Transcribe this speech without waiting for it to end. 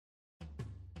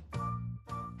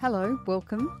Hello,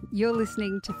 welcome. You're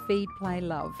listening to Feed, Play,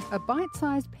 Love, a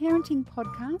bite-sized parenting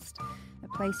podcast, a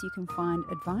place you can find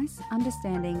advice,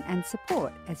 understanding and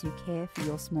support as you care for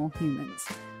your small humans.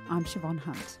 I'm Siobhan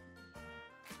Hunt.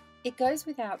 It goes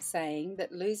without saying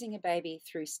that losing a baby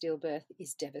through stillbirth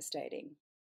is devastating.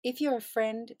 If you're a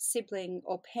friend, sibling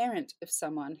or parent of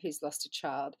someone who's lost a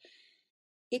child,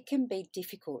 it can be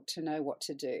difficult to know what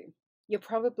to do. You're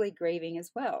probably grieving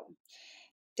as well.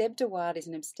 Deb de Wilde is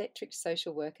an obstetrics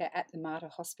social worker at the Mater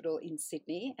Hospital in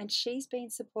Sydney, and she's been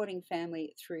supporting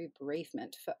family through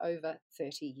bereavement for over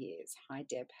 30 years. Hi,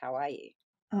 Deb. How are you?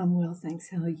 I'm well, thanks.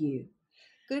 How are you?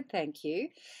 Good, thank you.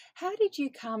 How did you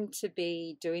come to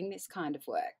be doing this kind of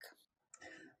work?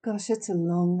 Gosh, it's a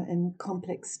long and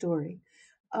complex story.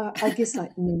 I guess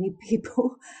like many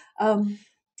people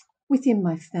within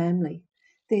my family,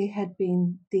 there had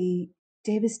been the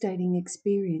devastating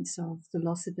experience of the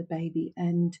loss of a baby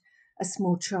and a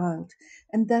small child,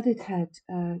 and that had had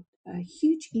a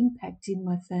huge impact in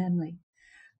my family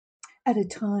at a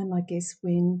time, I guess,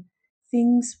 when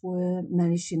things were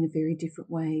managed in a very different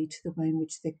way to the way in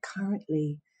which they're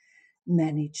currently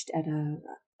managed at a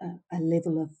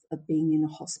level of being in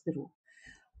a hospital.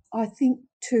 I think,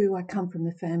 too, I come from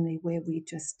a family where we're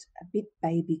just a bit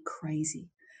baby crazy.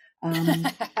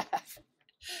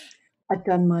 I'd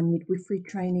done my midwifery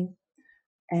training,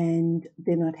 and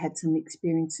then I'd had some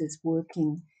experiences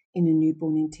working in a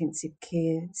newborn intensive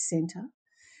care centre,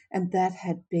 and that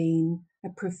had been a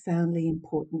profoundly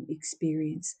important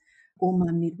experience. All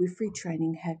my midwifery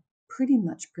training had pretty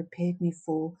much prepared me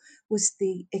for was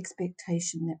the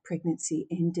expectation that pregnancy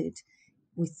ended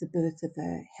with the birth of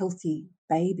a healthy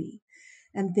baby,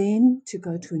 and then to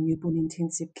go to a newborn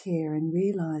intensive care and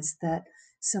realise that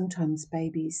sometimes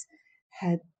babies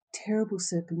had terrible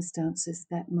circumstances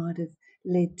that might have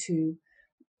led to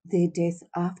their death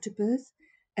after birth,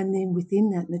 and then within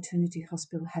that maternity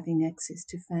hospital having access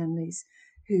to families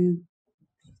who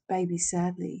babies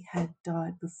sadly had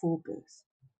died before birth.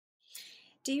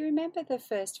 Do you remember the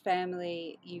first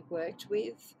family you worked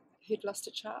with who'd lost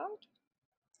a child?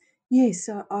 Yes,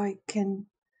 I can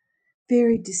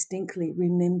very distinctly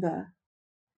remember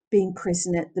being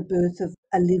present at the birth of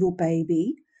a little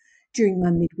baby during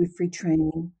my midwifery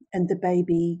training, and the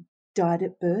baby died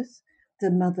at birth.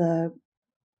 The mother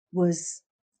was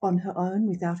on her own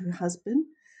without her husband,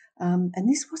 and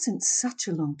this wasn't such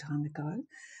a long time ago.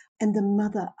 And the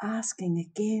mother asking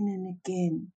again and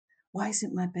again, why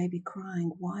isn't my baby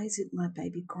crying? Why isn't my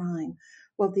baby crying?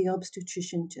 Well, the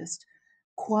obstetrician just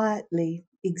quietly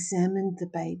examined the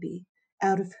baby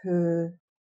out of her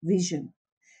vision,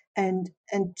 and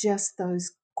just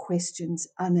those questions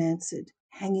unanswered,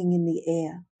 hanging in the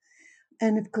air.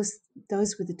 And of course,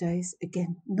 those were the days,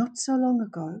 again, not so long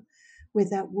ago, where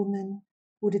that woman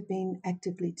would have been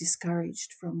actively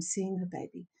discouraged from seeing her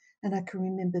baby. And I can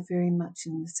remember very much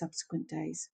in the subsequent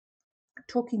days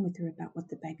talking with her about what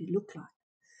the baby looked like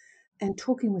and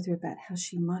talking with her about how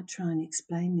she might try and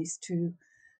explain this to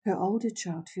her older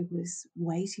child who was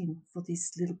waiting for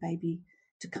this little baby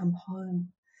to come home.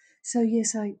 So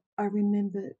yes, I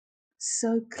remember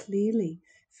so clearly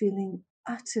feeling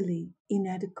utterly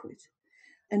inadequate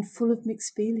and full of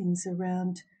mixed feelings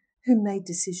around who made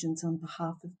decisions on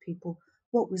behalf of people,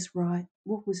 what was right,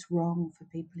 what was wrong for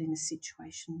people in a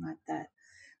situation like that,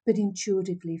 but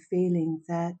intuitively feeling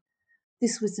that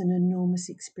this was an enormous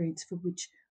experience for which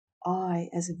I,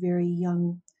 as a very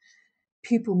young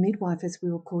pupil midwife, as we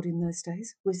were called in those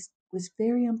days, was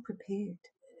very unprepared.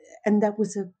 And that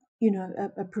was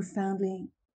a profoundly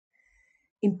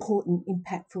important,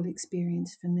 impactful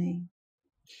experience for me.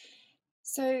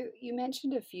 So you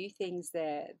mentioned a few things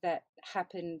there that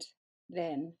happened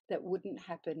then that wouldn't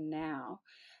happen now.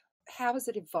 How has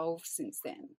it evolved since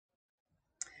then?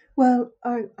 Well,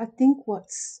 I think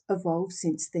what's evolved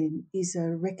since then is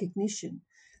a recognition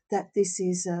that this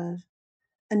is an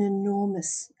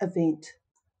enormous event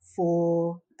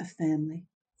for a family,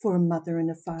 for a mother and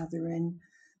a father, and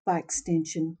by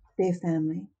extension, their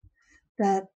family.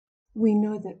 That we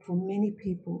know that for many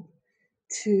people,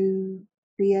 to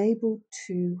be able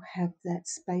to have that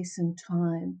space and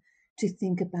time to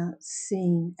think about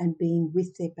seeing and being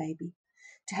with their baby,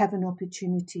 to have an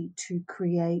opportunity to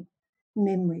create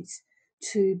memories,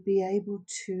 to be able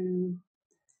to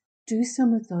do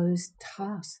some of those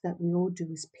tasks that we all do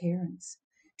as parents,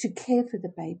 to care for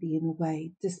the baby in a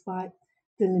way, despite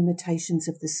the limitations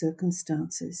of the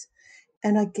circumstances.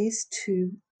 And I guess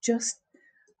to just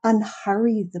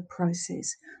unhurry the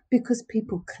process, because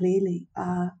people clearly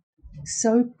are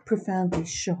so profoundly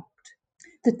shocked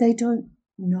that they don't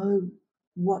know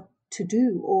what to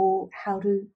do or how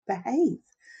to behave.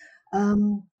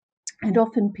 And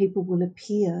often people will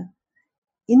appear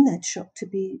in that shock to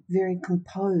be very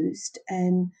composed,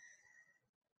 and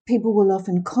people will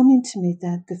often comment to me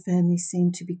that the family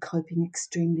seem to be coping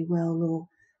extremely well,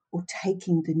 or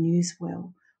taking the news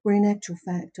well, where in actual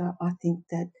fact I think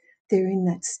that they're in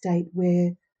that state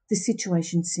where the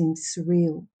situation seems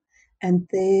surreal and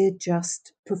they're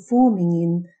just performing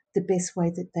in the best way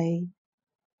that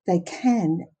they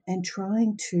can, and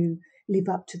trying to live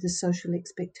up to the social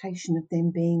expectation of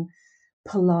them being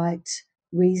polite,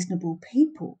 reasonable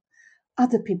people.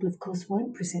 Other people, of course,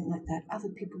 won't present like that. Other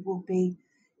people will be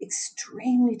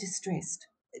extremely distressed.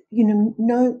 You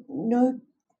know, no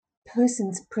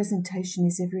person's presentation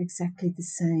is ever exactly the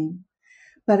same.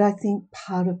 But I think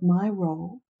part of my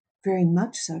role, very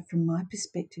much so from my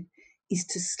perspective, is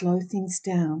to slow things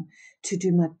down, to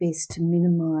do my best to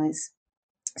minimize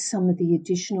some of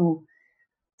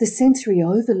the sensory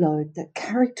overload that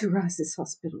characterizes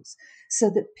hospitals, so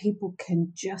that people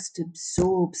can just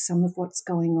absorb some of what's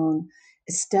going on,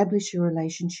 establish a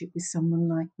relationship with someone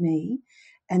like me,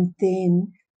 and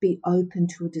then be open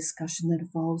to a discussion that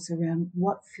evolves around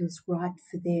what feels right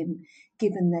for them,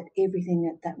 given that everything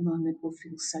at that moment will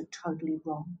feel so totally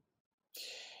wrong.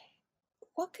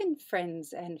 What can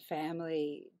friends and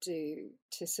family do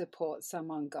to support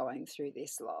someone going through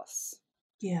this loss?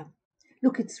 Yeah.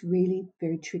 Look, it's really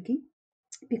very tricky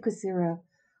because there are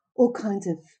all kinds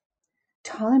of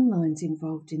timelines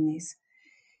involved in this.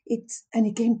 And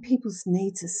again, people's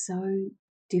needs are so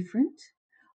different.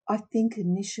 I think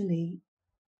initially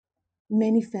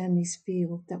many families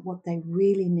feel that what they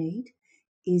really need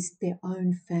is their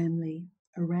own family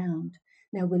around.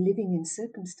 Now, we're living in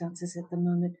circumstances at the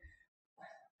moment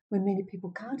where many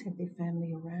people can't have their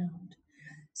family around.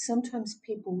 Sometimes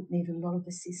people need a lot of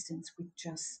assistance with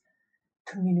just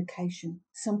communication.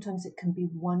 Sometimes it can be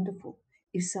wonderful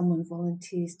if someone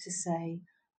volunteers to say,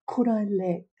 could I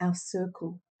let our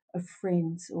circle of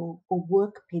friends or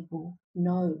work people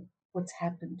know what's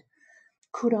happened?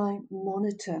 Could I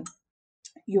monitor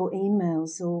your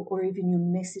emails or even your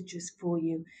messages for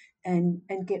you, and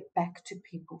get back to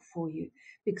people for you?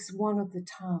 Because one of the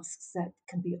tasks that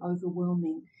can be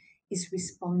overwhelming is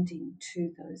responding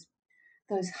to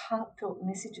those heartfelt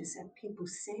messages that people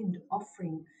send,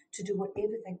 offering to do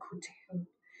whatever they could to help.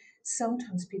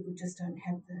 Sometimes people just don't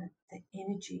have the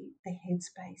energy, the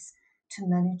headspace to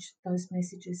manage those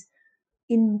messages.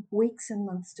 In weeks and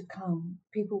months to come,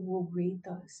 people will read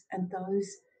those, and those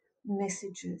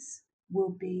messages will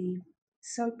be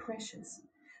so precious,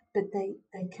 but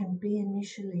they can be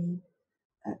initially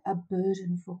a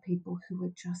burden for people who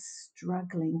are just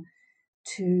struggling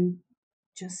to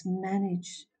just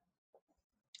manage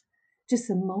just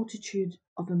a multitude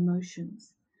of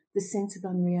emotions, the sense of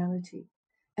unreality,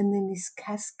 and then this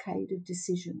cascade of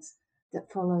decisions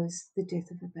that follows the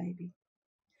death of a baby.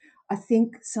 I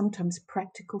think sometimes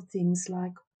practical things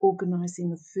like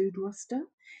organising a food roster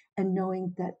and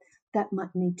knowing that that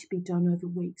might need to be done over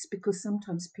weeks, because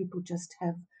sometimes people just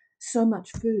have so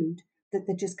much food that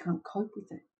they just can't cope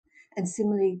with it. And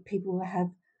similarly, people have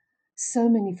so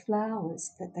many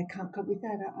flowers that they can't cope with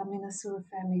that. I mean, I saw a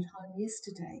family at home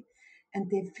yesterday, and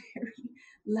their very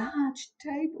large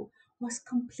table was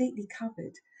completely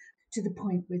covered, to the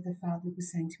point where the father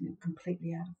was saying to me,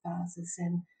 completely out of vases,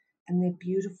 and they're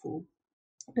beautiful.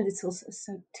 But it's also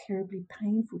so terribly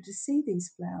painful to see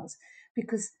these flowers,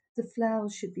 because the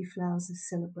flowers should be flowers of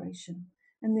celebration.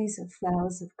 And these are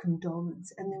flowers of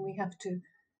condolence. And then we have to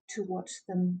watch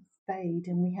them fade,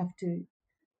 and we have to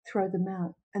throw them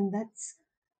out. And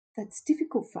that's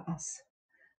difficult for us.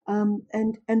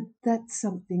 And that's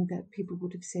something that people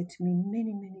would have said to me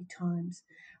many, many times.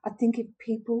 I think if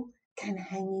people can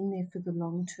hang in there for the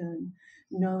long term,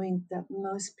 knowing that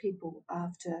most people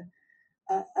after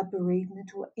a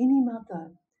bereavement or any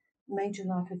other major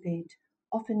life event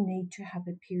often need to have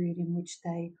a period in which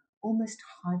they almost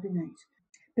hibernate,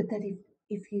 but that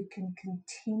if you can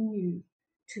continue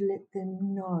to let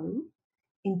them know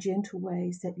in gentle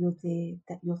ways that you're there,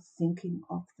 that you're thinking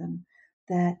of them,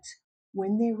 that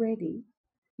when they're ready,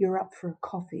 you're up for a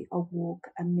coffee, a walk,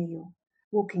 a meal,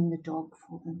 walking the dog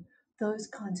for them. Those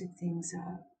kinds of things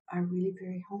are really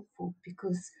very helpful,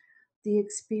 because the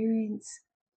experience,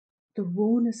 the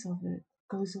rawness of it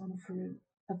goes on for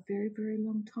a very, very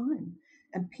long time.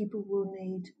 And people will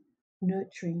need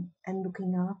nurturing and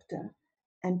looking after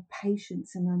and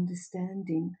patience and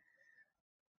understanding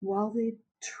while they're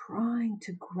trying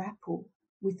to grapple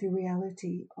with the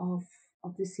reality of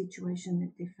the situation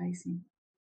that they're facing.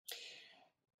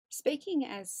 Speaking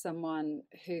as someone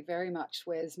who very much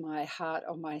wears my heart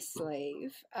on my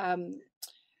sleeve,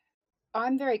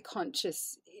 I'm very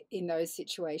conscious in those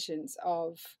situations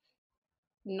of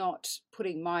not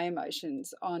putting my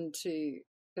emotions onto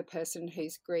the person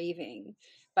who's grieving,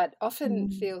 but often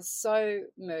Mm. feel so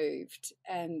moved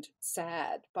and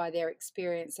sad by their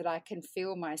experience that I can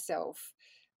feel myself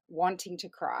wanting to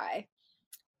cry.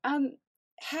 Um,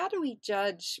 how do we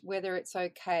judge whether it's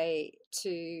okay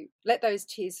to let those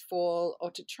tears fall,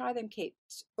 or to try to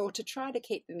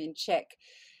keep them in check?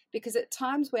 Because at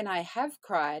times when I have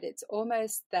cried, it's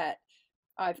almost that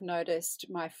I've noticed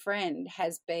my friend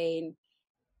has been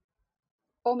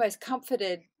almost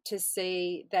comforted to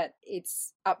see that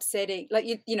it's upsetting, like,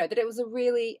 that it was a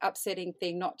really upsetting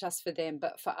thing, not just for them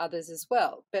but for others as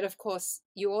well. But of course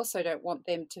you also don't want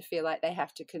them to feel like they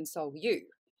have to console you.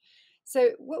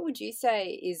 So what would you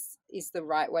say is the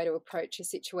right way to approach a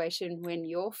situation when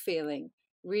you're feeling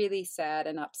really sad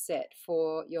and upset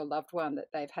for your loved one that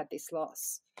they've had this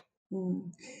loss?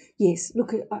 Mm. Yes,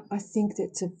 look, I think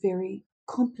that's a very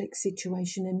complex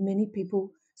situation and many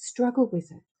people struggle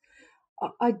with it.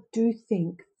 I do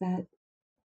think that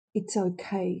it's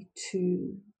okay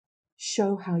to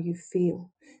show how you feel,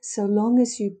 so long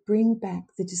as you bring back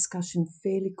the discussion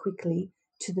fairly quickly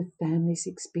to the family's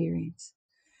experience.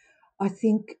 I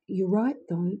think you're right,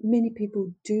 though. Many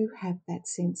people do have that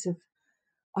sense of,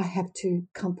 I have to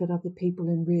comfort other people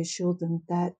and reassure them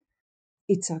that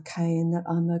it's okay and that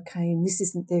I'm okay and this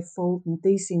isn't their fault and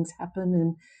these things happen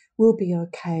and we'll be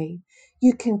okay.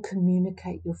 You can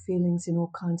communicate your feelings in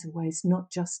all kinds of ways, not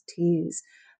just tears,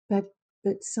 but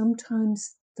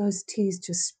sometimes those tears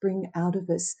just spring out of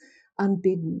us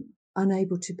unbidden,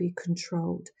 unable to be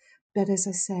controlled. But as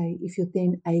I say, if you're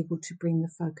then able to bring the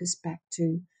focus back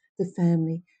to the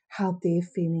family, how they're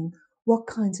feeling, what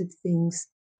kinds of things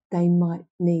they might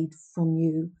need from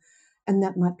you, and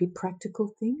that might be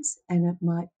practical things, and it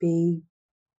might be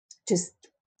just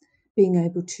being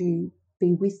able to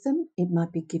be with them. It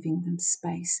might be giving them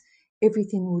space.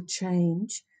 Everything will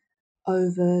change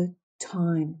over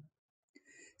time.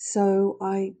 So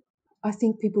I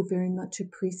think people very much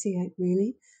appreciate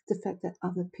really the fact that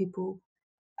other people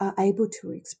are able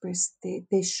to express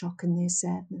their shock and their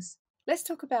sadness. Let's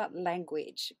talk about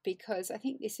language, because I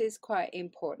think this is quite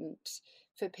important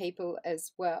for people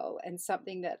as well, and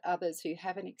something that others who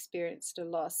haven't experienced a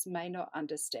loss may not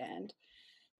understand.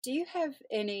 Do you have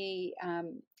any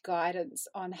guidance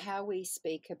on how we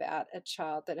speak about a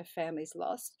child that a family's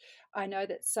lost? I know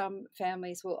that some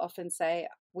families will often say,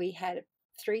 we had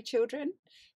 3 children,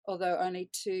 although only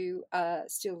 2 are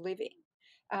still living.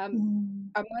 Um,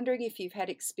 Mm. I'm wondering if you've had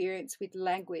experience with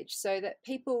language so that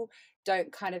people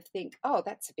don't kind of think, oh,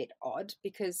 that's a bit odd,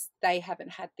 because they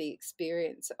haven't had the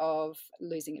experience of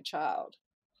losing a child.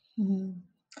 Mm.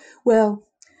 Well,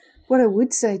 what I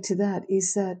would say to that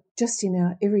is that just in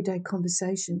our everyday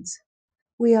conversations,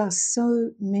 we ask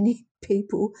so many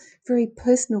people very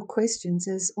personal questions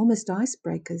as almost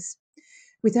icebreakers,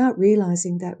 without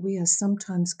realizing that we are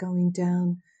sometimes going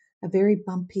down a very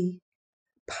bumpy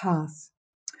path.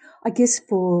 I guess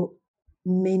for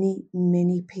many,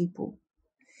 many people,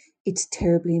 it's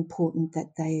terribly important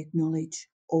that they acknowledge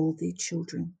all their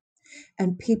children.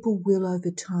 And people will,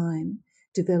 over time,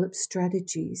 develop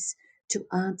strategies to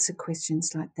answer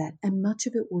questions like that. And much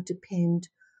of it will depend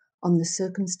on the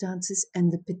circumstances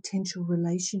and the potential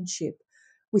relationship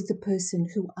with the person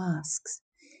who asks.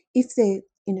 If they're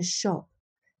in a shop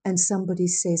and somebody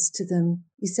says to them,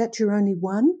 "Is that your only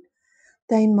one?"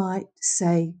 they might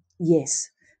say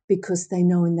yes, because they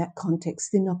know in that context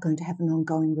they're not going to have an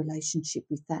ongoing relationship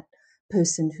with that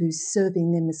person who's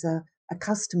serving them as a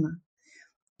customer.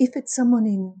 If it's someone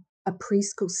in a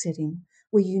preschool setting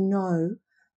where you know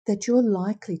that you're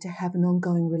likely to have an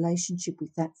ongoing relationship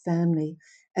with that family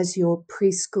as your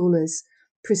preschoolers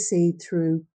proceed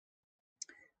through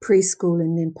preschool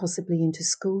and then possibly into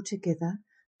school together,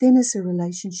 then as a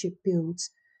relationship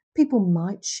builds, people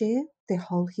might share their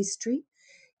whole history.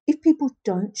 If people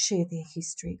don't share their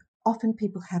history, often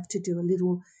people have to do a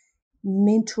little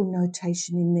mental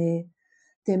notation in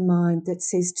their mind that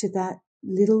says to that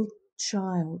little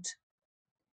child,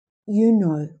 "You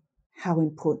know how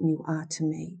important you are to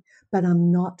me, but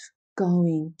I'm not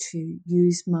going to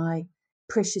use my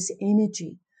precious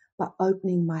energy by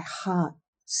opening my heart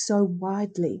so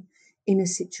widely in a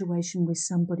situation with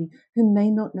somebody who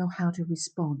may not know how to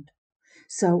respond."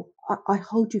 So I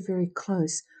hold you very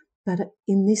close, but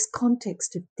in this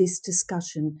context of this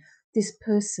discussion, this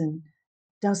person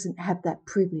doesn't have that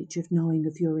privilege of knowing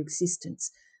of your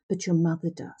existence, but your mother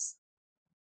does.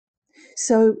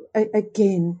 So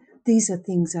again, these are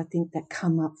things I think that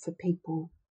come up for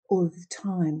people all the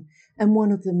time. And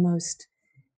one of the most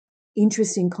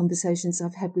interesting conversations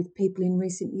I've had with people in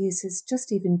recent years has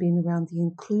just even been around the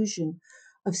inclusion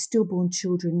of stillborn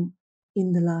children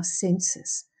in the last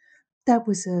census. That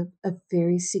was a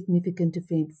very significant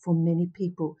event for many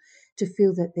people, to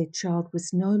feel that their child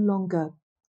was no longer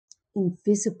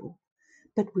invisible,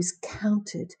 but was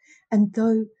counted. And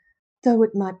though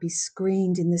it might be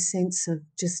screened in the sense of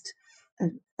just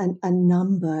a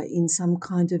number in some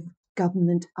kind of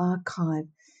government archive,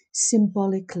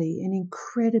 symbolically an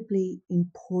incredibly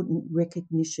important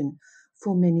recognition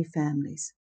for many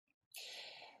families.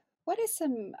 What are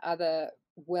some other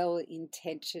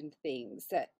well-intentioned things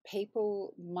that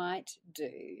people might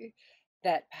do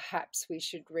that perhaps we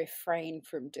should refrain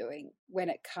from doing when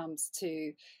it comes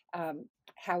to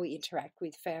how we interact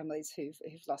with families who've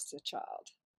lost a child?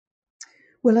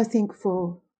 Well, I think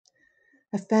for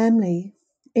a family,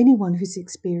 anyone who's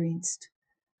experienced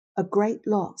a great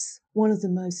loss, one of the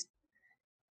most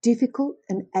difficult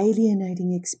and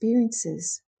alienating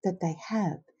experiences that they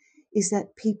have is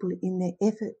that people, in their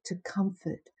effort to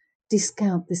comfort,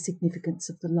 discount the significance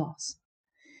of the loss.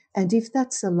 And if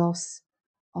that's a loss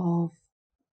of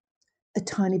a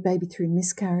tiny baby through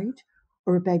miscarriage,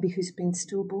 or a baby who's been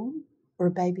stillborn, or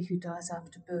a baby who dies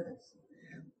after birth,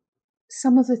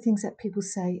 some of the things that people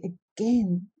say,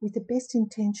 again, with the best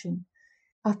intention,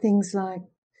 are things like,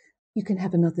 you can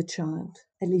have another child.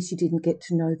 At least you didn't get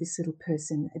to know this little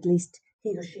person. At least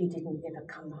he or she didn't ever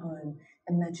come home.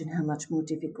 Imagine how much more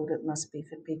difficult it must be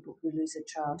for people who lose a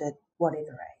child at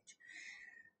whatever age.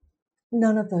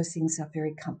 None of those things are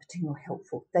very comforting or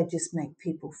helpful. They just make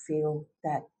people feel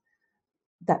that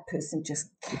that person just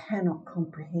cannot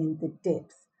comprehend the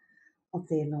depth of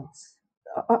their loss.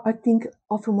 I think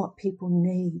often what people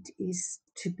need is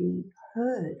to be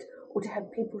heard, or to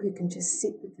have people who can just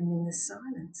sit with them in the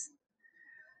silence.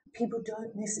 People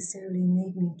don't necessarily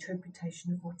need an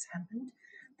interpretation of what's happened.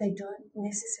 They don't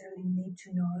necessarily need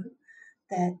to know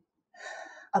that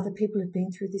other people have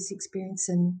been through this experience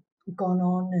and gone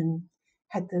on and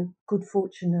had the good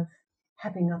fortune of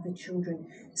having other children.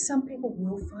 Some people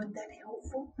will find that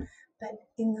helpful, but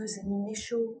in those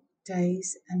initial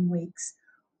days and weeks,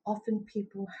 often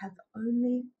people have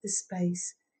only the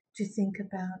space to think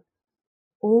about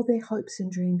all their hopes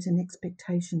and dreams and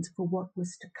expectations for what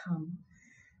was to come,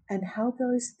 and how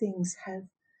those things have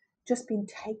just been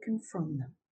taken from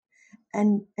them.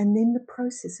 And then the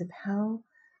process of how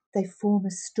they form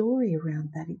a story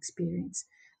around that experience,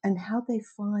 and how they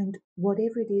find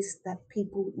whatever it is that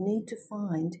people need to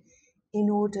find in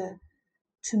order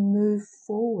to move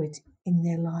forward in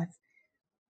their life,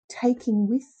 taking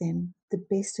with them the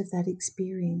best of that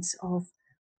experience of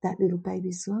that little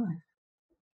baby's life.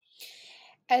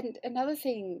 And another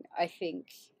thing I think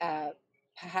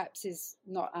perhaps is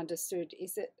not understood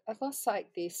is that a loss like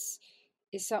this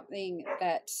is something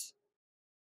that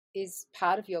is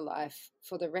part of your life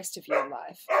for the rest of your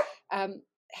life.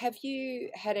 Have you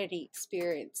had any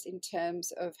experience in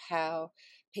terms of how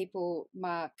people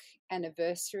mark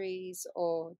anniversaries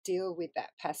or deal with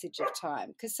that passage of time?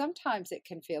 Because sometimes it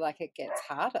can feel like it gets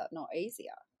harder, not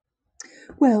easier.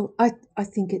 Well, I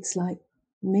think it's like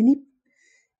many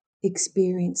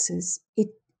experiences.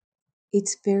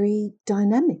 It's very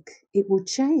dynamic. It will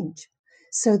change,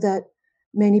 so that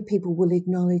many people will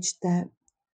acknowledge that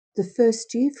the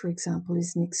first year, for example,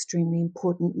 is an extremely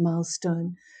important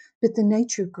milestone, but the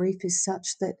nature of grief is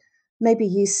such that maybe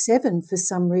year 7, for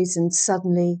some reason,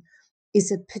 suddenly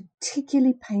is a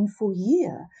particularly painful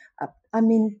year. I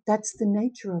mean, that's the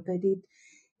nature of it.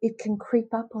 It can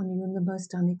creep up on you in the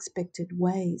most unexpected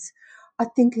ways. I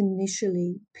think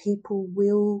initially people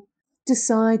will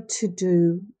decide to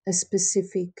do a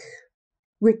specific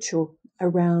ritual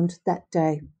around that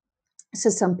day.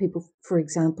 So some people, for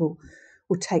example,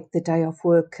 will take the day off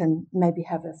work and maybe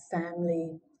have a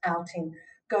family outing,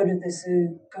 go to the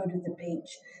zoo, go to the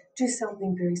beach, do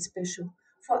something very special.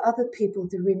 For other people,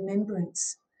 the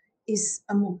remembrance is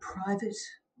a more private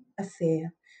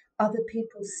affair. Other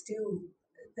people still,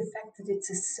 the fact that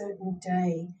it's a certain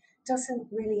day doesn't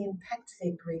really impact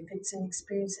their grief. It's an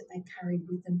experience that they carry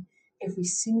with them every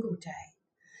single day.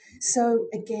 So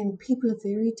again, people are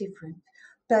very different.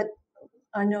 But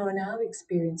I know in our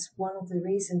experience, one of the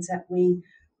reasons that we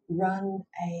run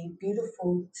a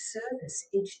beautiful service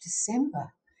each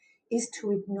December is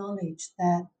to acknowledge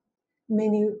that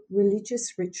many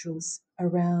religious rituals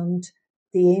around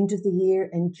the end of the year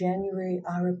and January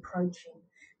are approaching,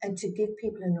 and to give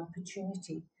people an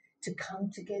opportunity to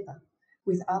come together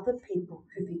with other people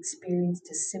who've experienced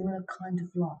a similar kind of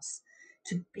loss,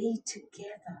 to be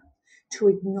together, to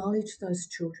acknowledge those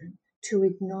children, to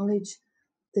acknowledge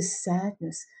the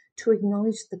sadness, to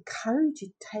acknowledge the courage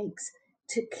it takes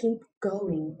to keep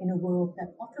going in a world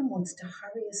that often wants to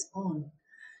hurry us on.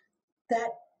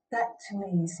 That to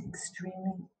me is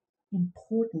extremely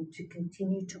important to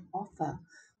continue to offer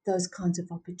those kinds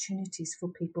of opportunities for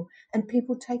people, and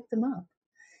people take them up.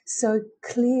 So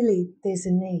clearly there's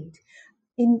a need.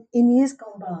 In years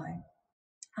gone by,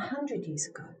 100 years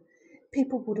ago,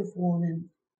 people would have worn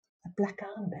a black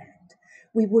armband.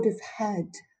 We would have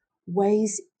had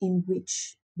ways in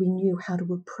which we knew how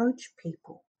to approach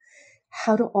people,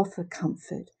 how to offer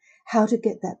comfort, how to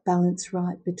get that balance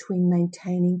right between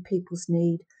maintaining people's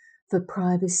need for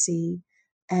privacy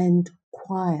and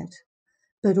quiet,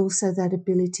 but also that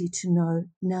ability to know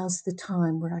now's the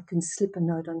time where I can slip a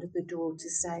note under the door to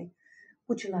say,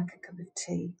 would you like a cup of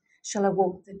tea? Shall I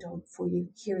walk the dog for you?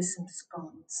 Here are some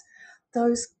scones.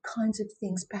 Those kinds of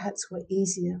things perhaps were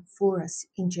easier for us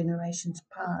in generations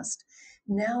past.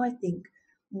 Now I think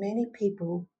many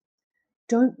people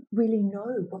don't really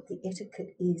know what the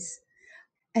etiquette is.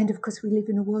 And of course, we live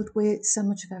in a world where so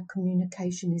much of our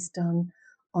communication is done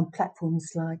on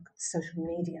platforms like social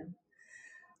media.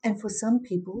 And for some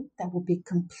people, that will be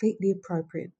completely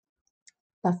appropriate.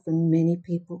 But for many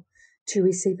people, to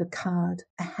receive a card,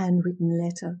 a handwritten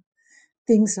letter,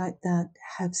 things like that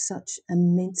have such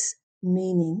immense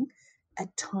meaning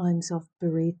at times of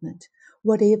bereavement,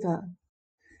 whatever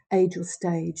age or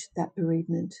stage that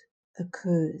bereavement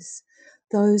occurs.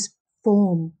 Those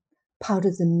form part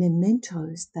of the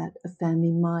mementos that a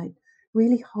family might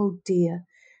really hold dear,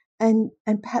 and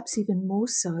perhaps even more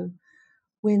so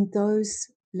when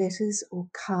those letters or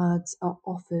cards are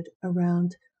offered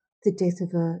around the death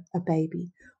of a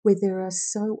baby, where there are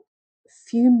so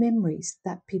few memories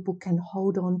that people can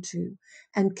hold on to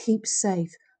and keep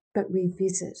safe but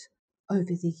revisit over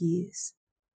the years.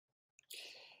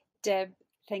 Deb,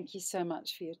 thank you so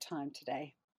much for your time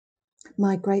today.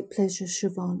 My great pleasure,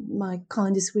 Siobhan. My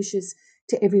kindest wishes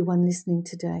to everyone listening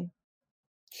today.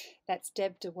 That's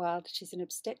Deb de Wilde. She's an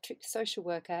obstetrics social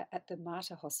worker at the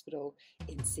Mater Hospital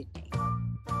in Sydney.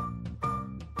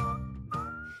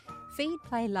 Feed,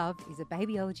 Play, Love is a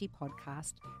babyology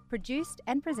podcast produced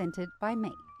and presented by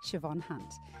me, Siobhan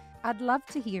Hunt. I'd love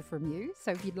to hear from you,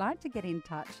 so if you'd like to get in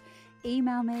touch,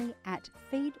 email me at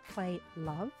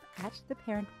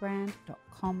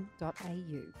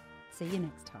feedplaylove@theparentbrand.com.au. See you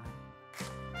next time.